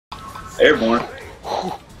Airborne.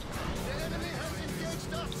 Oh,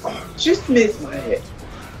 just missed my head.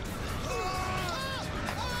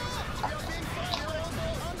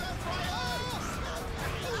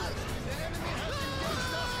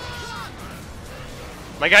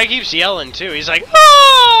 My guy keeps yelling too. He's like,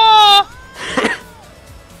 "Ah!"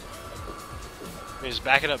 He's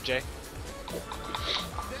backing up, Jay.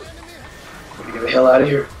 Gotta get the hell out of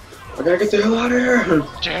here. I gotta get the hell out of here.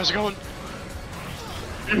 Jay, how's it going?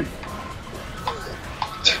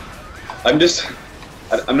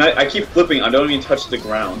 I keep flipping. I don't even touch the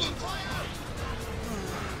ground.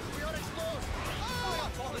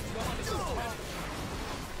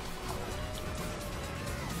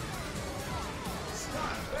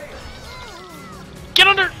 Get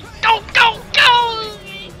under! Go, go, go!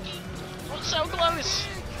 I'm so close.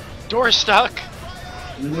 Door's stuck.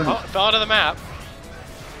 Oh, fell out of the map.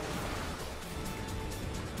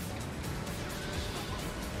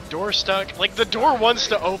 Door stuck. Like the door wants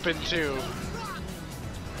to open too.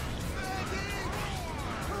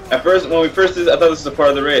 At first, when we first did, I thought this was a part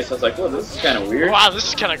of the race. I was like, "Well, this is kind of weird." Wow, this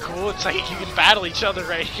is kind of cool. It's like you can battle each other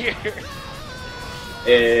right here.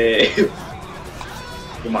 Hey.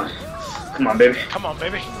 Come on. Come on, baby. Come on,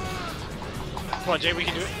 baby. Come on, Jay, we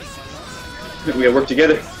can do it. We gotta work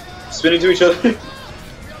together. Spin into each other.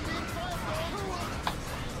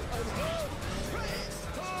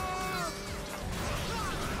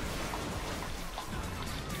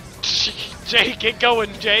 Jay, get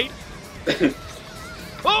going, Jay.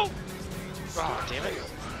 Oh! Oh, damn it.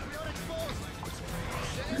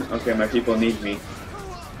 Okay, my people need me.